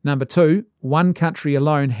 Number two, one country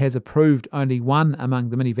alone has approved only one among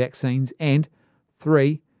the many vaccines, and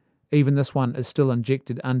three, even this one is still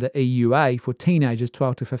injected under EUA for teenagers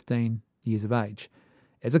 12 to 15 years of age.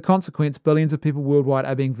 As a consequence, billions of people worldwide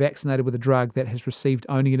are being vaccinated with a drug that has received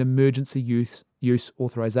only an emergency use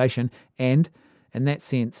authorization and, in that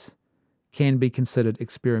sense, can be considered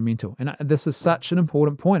experimental. And this is such an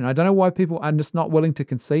important point. And I don't know why people are just not willing to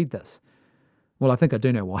concede this. Well, I think I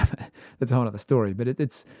do know why, but that's a whole other story. But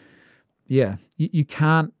you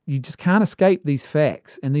just can't escape these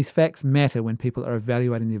facts. And these facts matter when people are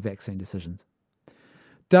evaluating their vaccine decisions.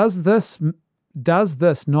 Does this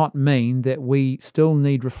not mean that we still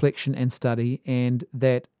need reflection and study, and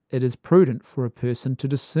that it is prudent for a person to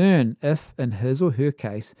discern if, in his or her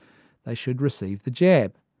case, they should receive the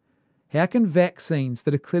jab? How can vaccines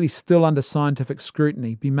that are clearly still under scientific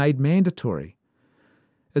scrutiny be made mandatory?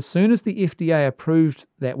 As soon as the FDA approved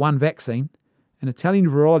that one vaccine, an Italian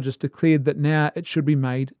virologist declared that now it should be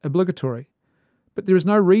made obligatory. But there is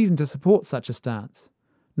no reason to support such a stance.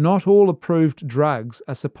 Not all approved drugs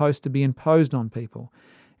are supposed to be imposed on people,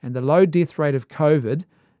 and the low death rate of COVID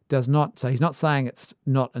does not. So he's not saying it's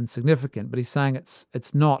not insignificant, but he's saying it's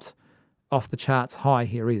not off the charts high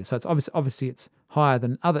here either. So it's obviously it's higher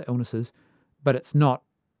than other illnesses, but it's not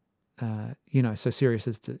so serious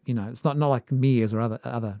as to it's not like MERS or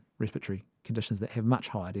other respiratory conditions that have much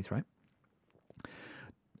higher death rate.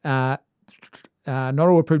 Not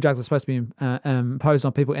all approved drugs are supposed to be imposed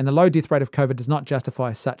on people, and the low death rate of COVID does not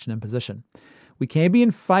justify such an imposition. We can be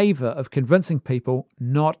in favour of convincing people,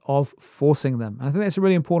 not of forcing them. And I think that's a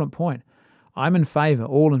really important point. I'm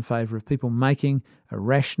all in favour of people making a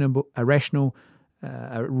reasonable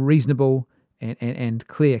and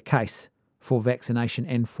clear case for vaccination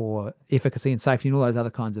and for efficacy and safety and all those other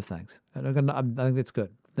kinds of things. I think that's good.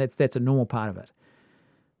 That's a normal part of it.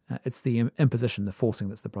 It's the imposition, the forcing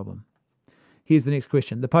that's the problem. Here's the next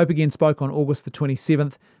question. The Pope again spoke on August the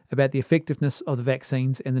 27th about the effectiveness of the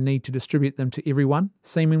vaccines and the need to distribute them to everyone,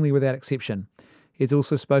 seemingly without exception. He has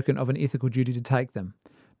also spoken of an ethical duty to take them.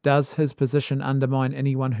 Does his position undermine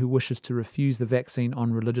anyone who wishes to refuse the vaccine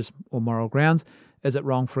on religious or moral grounds? Is it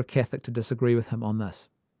wrong for a Catholic to disagree with him on this?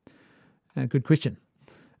 Good question.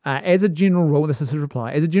 As a general rule, this is his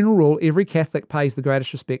reply, as a general rule, every Catholic pays the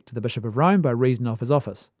greatest respect to the Bishop of Rome by reason of his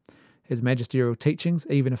office. His magisterial teachings,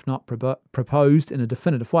 even if not proposed in a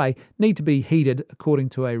definitive way, need to be heeded according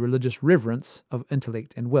to a religious reverence of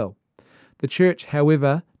intellect and will. The Church,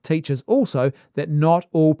 however, teaches also that not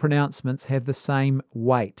all pronouncements have the same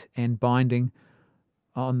weight and bind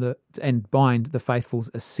the faithful's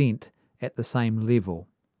assent at the same level.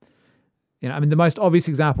 The most obvious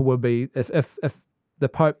example would be if the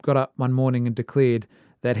Pope got up one morning and declared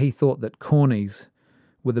that he thought that cornies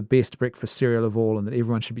were the best breakfast cereal of all and that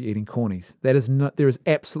everyone should be eating cornies. There is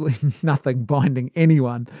absolutely nothing binding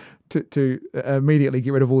anyone to immediately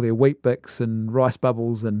get rid of all their Wheat Bix and rice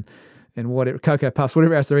bubbles and whatever, Cocoa Puffs,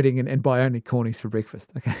 whatever else they're eating, and buy only cornies for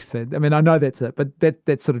breakfast. Okay, so I know that's it, but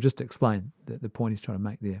that's sort of just to explain the point he's trying to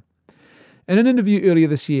make there. In an interview earlier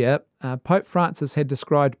this year, Pope Francis had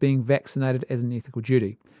described being vaccinated as an ethical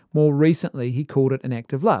duty. More recently, he called it an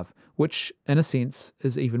act of love, which, in a sense,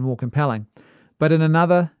 is even more compelling, but in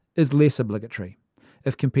another is less obligatory,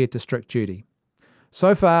 if compared to strict duty.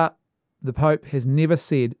 So far, the Pope has never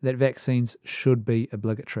said that vaccines should be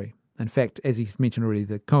obligatory. In fact, as he's mentioned already,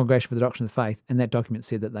 the Congregation for the Doctrine of the Faith in that document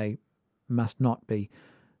said that they must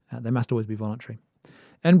always be voluntary.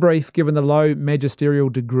 In brief, given the low magisterial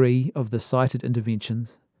degree of the cited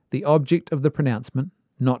interventions, the object of the pronouncement,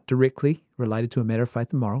 not directly related to a matter of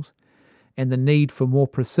faith and morals, and the need for more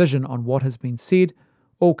precision on what has been said,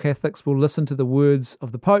 all Catholics will listen to the words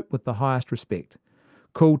of the Pope with the highest respect.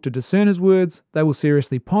 Called to discern his words, they will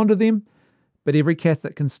seriously ponder them, but every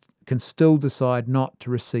Catholic can still decide not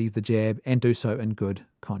to receive the jab and do so in good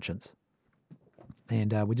conscience.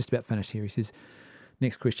 And we're just about finished here. He says,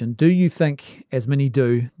 next question, do you think, as many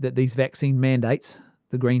do, that these vaccine mandates,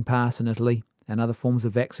 the Green Pass in Italy and other forms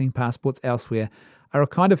of vaccine passports elsewhere, are a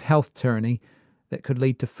kind of health tyranny that could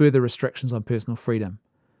lead to further restrictions on personal freedom,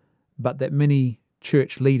 but that many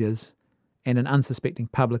church leaders and an unsuspecting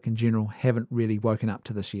public in general haven't really woken up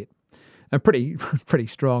to this yet? A pretty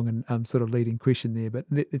strong and sort of leading question there, but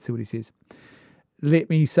let's see what he says. Let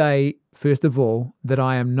me say, first of all, that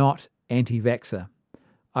I am not anti-vaxxer.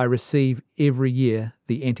 I receive every year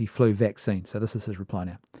the anti-flu vaccine. So this is his reply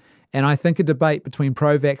now. And I think a debate between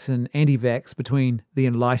pro-vax and anti-vax, between the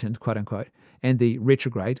enlightened, quote-unquote, and the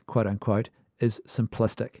retrograde, quote-unquote, is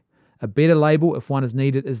simplistic. A better label, if one is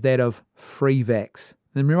needed, is that of free vax.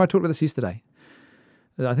 And remember I talked about this yesterday.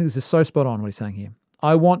 I think this is so spot on what he's saying here.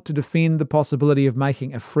 I want to defend the possibility of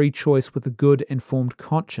making a free choice with a good informed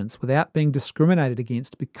conscience without being discriminated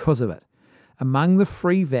against because of it. Among the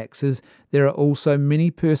free vaxxers, there are also many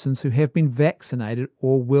persons who have been vaccinated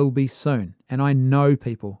or will be soon, and I know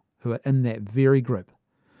people who are in that very group.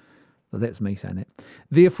 Well, that's me saying that.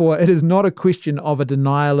 Therefore, it is not a question of a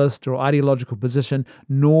denialist or ideological position,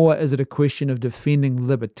 nor is it a question of defending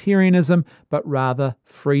libertarianism, but rather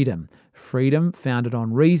freedom. Freedom founded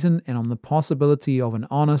on reason and on the possibility of an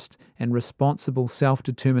honest and responsible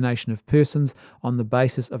self-determination of persons on the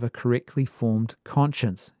basis of a correctly formed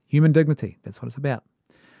conscience. Human dignity, that's what it's about.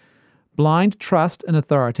 Blind trust in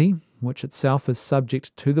authority, which itself is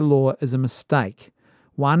subject to the law, is a mistake.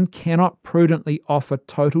 One cannot prudently offer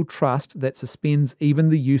total trust that suspends even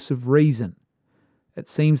the use of reason. It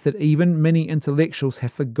seems that even many intellectuals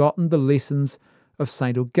have forgotten the lessons of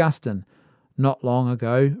St. Augustine, not long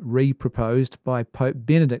ago re-proposed by Pope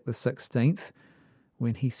Benedict XVI,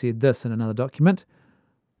 when he said this in another document,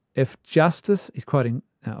 if justice, he's quoting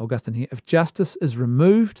Augustine here, if justice is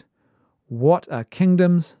removed, what are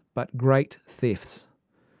kingdoms but great thefts?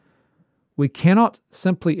 We cannot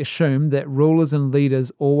simply assume that rulers and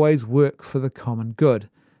leaders always work for the common good.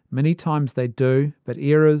 Many times they do, but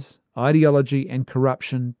errors, ideology, and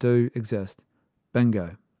corruption do exist.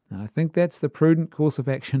 Bingo. And I think that's the prudent course of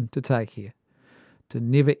action to take here, to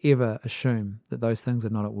never ever assume that those things are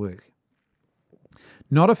not at work.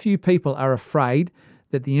 Not a few people are afraid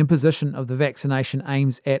that the imposition of the vaccination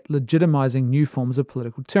aims at legitimizing new forms of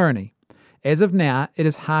political tyranny. As of now, it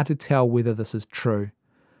is hard to tell whether this is true.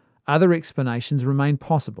 Other explanations remain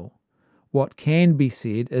possible. What can be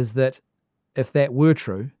said is that, if that were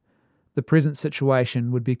true, the present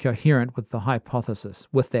situation would be coherent with that hypothesis.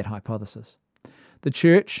 The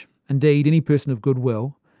Church, indeed any person of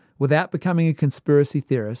goodwill, without becoming a conspiracy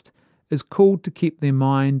theorist, is called to keep their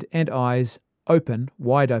mind and eyes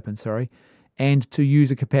wide open, and to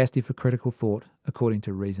use a capacity for critical thought according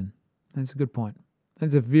to reason. That's a good point.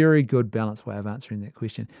 That's a very good balanced way of answering that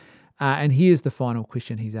question. And here's the final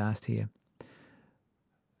question he's asked here.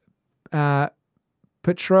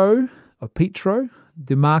 Pietro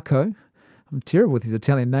DiMarco. I'm terrible with these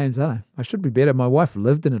Italian names, aren't I? I should be better. My wife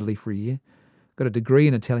lived in Italy for a year, got a degree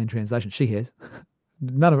in Italian translation. She has.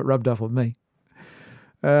 None of it rubbed off on me.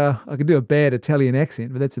 I could do a bad Italian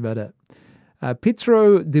accent, but that's about it.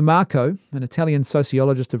 Pietro DiMarco, an Italian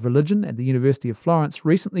sociologist of religion at the University of Florence,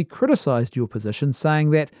 recently criticised your position, saying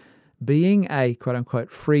that being a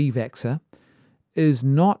quote-unquote free vaxxer is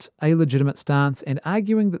not a legitimate stance and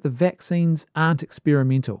arguing that the vaccines aren't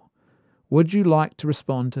experimental. Would you like to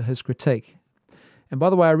respond to his critique? And by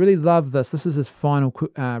the way, I really love this. This is his final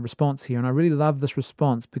response here, and I really love this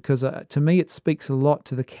response because to me it speaks a lot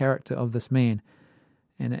to the character of this man.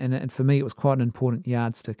 And for me it was quite an important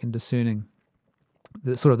yardstick in discerning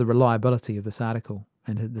the sort of the reliability of this article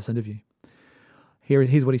and this interview.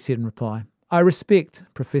 Here's what he said in reply. I respect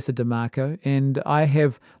Professor DiMarco, and I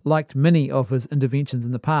have liked many of his interventions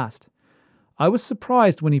in the past. I was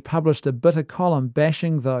surprised when he published a bitter column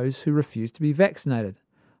bashing those who refused to be vaccinated.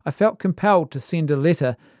 I felt compelled to send a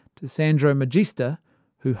letter to Sandro Magister,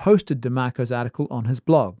 who hosted DiMarco's article on his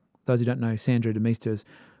blog. Those who don't know, Sandro Magister is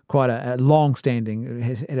quite a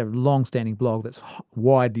has had a long-standing blog that's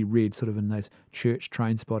widely read sort of in those church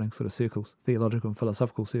train-spotting sort of circles, theological and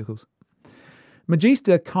philosophical circles.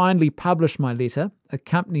 Magister kindly published my letter,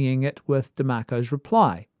 accompanying it with DiMarco's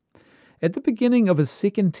reply. At the beginning of his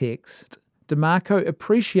second text, DiMarco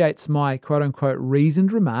appreciates my quote-unquote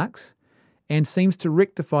reasoned remarks and seems to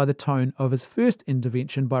rectify the tone of his first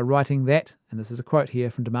intervention by writing that, and this is a quote here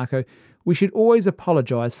from DiMarco, we should always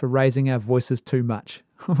apologise for raising our voices too much.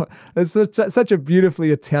 It's such a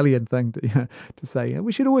beautifully Italian thing to say.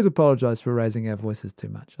 We should always apologise for raising our voices too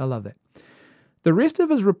much. I love that. The rest of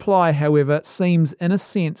his reply, however, seems in a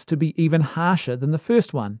sense to be even harsher than the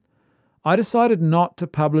first one. I decided not to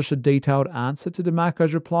publish a detailed answer to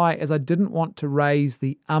DiMarco's reply as I didn't want to raise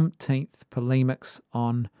the umpteenth polemics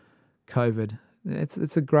on COVID.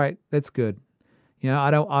 That's good. You know,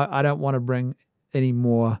 I don't want to bring any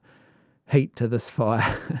more heat to this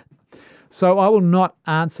fire. So I will not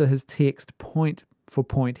answer his text point for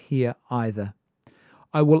point here either.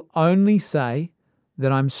 I will only say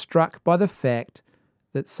that I'm struck by the fact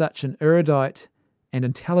that such an erudite and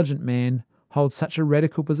intelligent man holds such a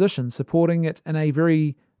radical position, supporting it in a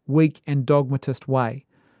very weak and dogmatist way,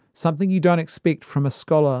 something you don't expect from a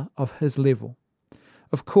scholar of his level.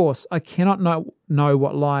 Of course, I cannot know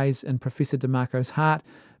what lies in Professor DiMarco's heart,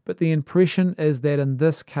 but the impression is that in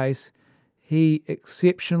this case he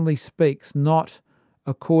exceptionally speaks not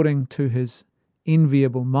according to his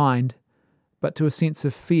enviable mind, but to a sense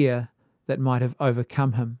of fear that might have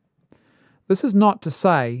overcome him. This is not to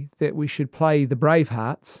say that we should play the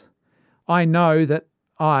Bravehearts. I know that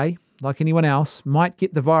I, like anyone else, might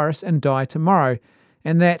get the virus and die tomorrow,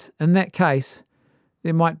 and that, in that case,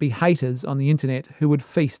 there might be haters on the internet who would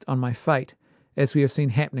feast on my fate, as we have seen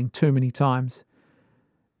happening too many times.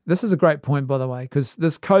 This is a great point, by the way, because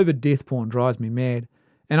this COVID death porn drives me mad.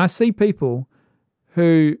 And I see people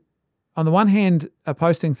who, on the one hand, are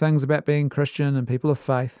posting things about being Christian and people of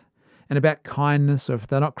faith and about kindness, or if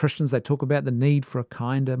they're not Christians, they talk about the need for a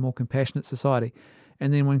kinder, more compassionate society.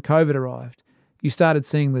 And then when COVID arrived, you started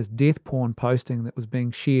seeing this death porn posting that was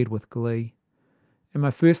being shared with glee. And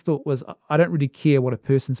my first thought was, I don't really care what a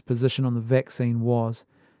person's position on the vaccine was.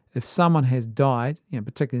 If someone has died,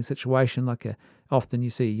 particularly in a situation like often you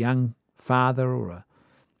see a young father or a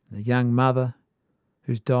young mother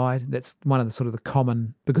who's died, that's one of the sort of the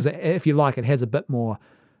common, because if you like, it has a bit more,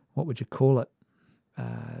 what would you call it?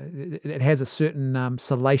 It has a certain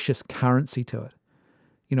salacious currency to it.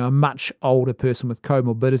 A much older person with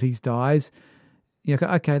comorbidities dies.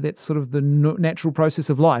 Okay, that's sort of the natural process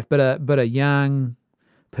of life. But a young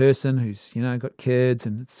person who's got kids,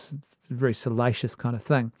 and it's a very salacious kind of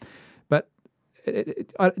thing. But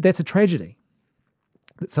that's a tragedy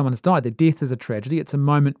that someone has died. Their death is a tragedy. It's a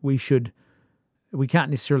moment we can't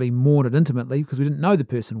necessarily mourn it intimately because we didn't know the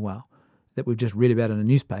person well, that we've just read about in a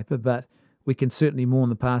newspaper, but we can certainly mourn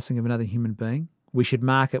the passing of another human being. We should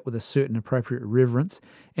mark it with a certain appropriate reverence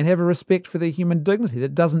and have a respect for their human dignity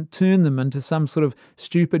that doesn't turn them into some sort of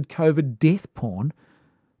stupid COVID death porn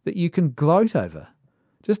that you can gloat over.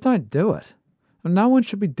 Just don't do it. No one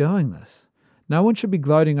should be doing this. No one should be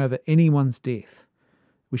gloating over anyone's death.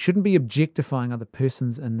 We shouldn't be objectifying other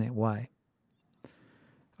persons in that way.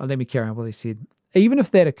 Let me carry on what he said. Even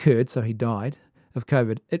if that occurred, so he died of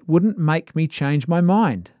COVID, it wouldn't make me change my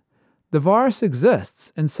mind. The virus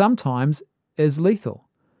exists and sometimes is lethal.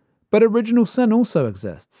 But original sin also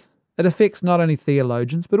exists. It affects not only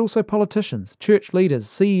theologians, but also politicians, church leaders,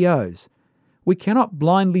 CEOs. We cannot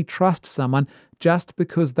blindly trust someone just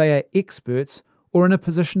because they are experts or in a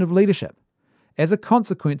position of leadership. As a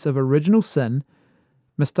consequence of original sin,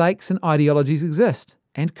 mistakes and ideologies exist,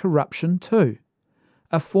 and corruption too.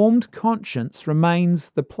 A formed conscience remains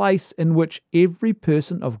the place in which every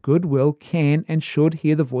person of good will can and should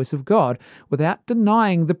hear the voice of God without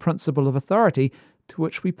denying the principle of authority to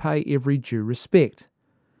which we pay every due respect.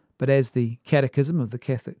 But as the Catechism of the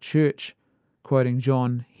Catholic Church, quoting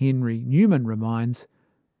John Henry Newman, reminds,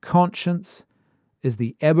 conscience is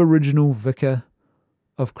the aboriginal vicar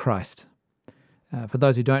of Christ. For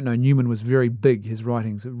those who don't know, Newman was very big. His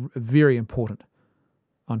writings are very important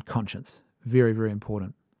on conscience. Very, very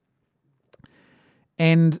important.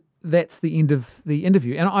 And that's the end of the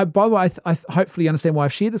interview. And by the way, I hopefully understand why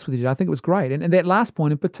I've shared this with you. I think it was great. And that last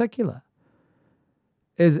point in particular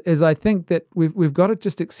is I think that we've got to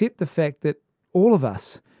just accept the fact that all of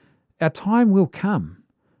us, our time will come.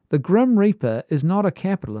 The Grim Reaper is not a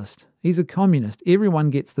capitalist. He's a communist. Everyone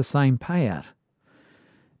gets the same payout.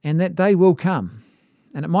 And that day will come.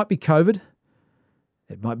 And it might be COVID.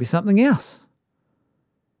 It might be something else.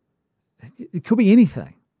 It could be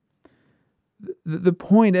anything. The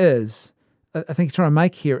point is, I think he's trying to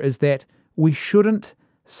make here, is that we shouldn't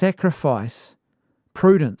sacrifice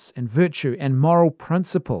prudence and virtue and moral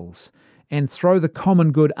principles and throw the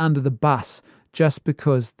common good under the bus just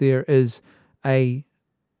because there is a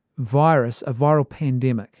virus, a viral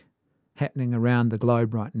pandemic happening around the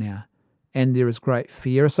globe right now. And there is great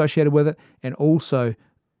fear associated with it, and also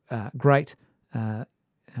a great and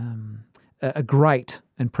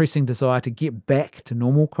pressing desire to get back to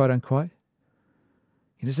normal, quote unquote.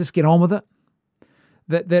 Just get on with it.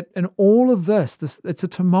 That in all of this, it's a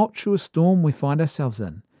tumultuous storm we find ourselves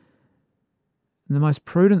in. And the most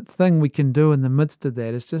prudent thing we can do in the midst of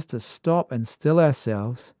that is just to stop and still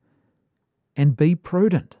ourselves and be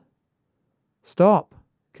prudent. Stop,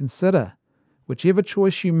 consider, whichever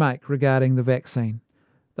choice you make regarding the vaccine.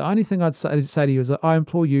 The only thing I'd say to you is that I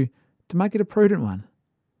implore you to make it a prudent one.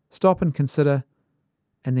 Stop and consider,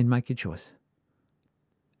 and then make your choice.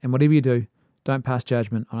 And whatever you do, don't pass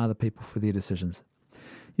judgment on other people for their decisions.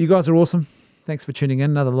 You guys are awesome. Thanks for tuning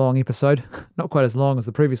in. Another long episode. Not quite as long as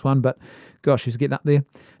the previous one, but gosh, he's getting up there.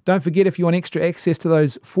 Don't forget, if you want extra access to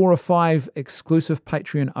those 4 or 5 exclusive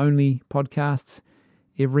Patreon-only podcasts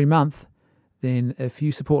every month, then if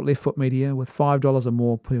you support Left Foot Media with $5 or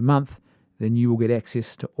more per month, then you will get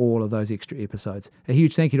access to all of those extra episodes. A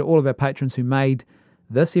huge thank you to all of our patrons who made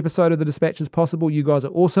this episode of The Dispatches possible. You guys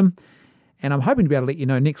are awesome. And I'm hoping to be able to let you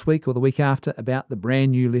know next week or the week after about the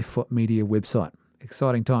brand new Left Foot Media website.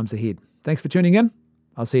 Exciting times ahead. Thanks for tuning in.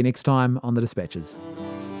 I'll see you next time on The Dispatches.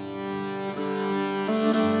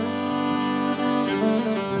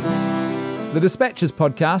 The Dispatches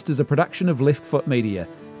podcast is a production of Left Foot Media.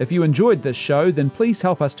 If you enjoyed this show, then please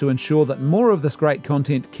help us to ensure that more of this great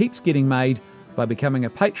content keeps getting made by becoming a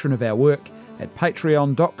patron of our work at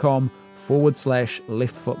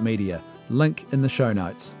patreon.com/leftfootmedia. Link in the show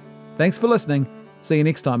notes. Thanks for listening. See you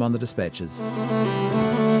next time on The Dispatches.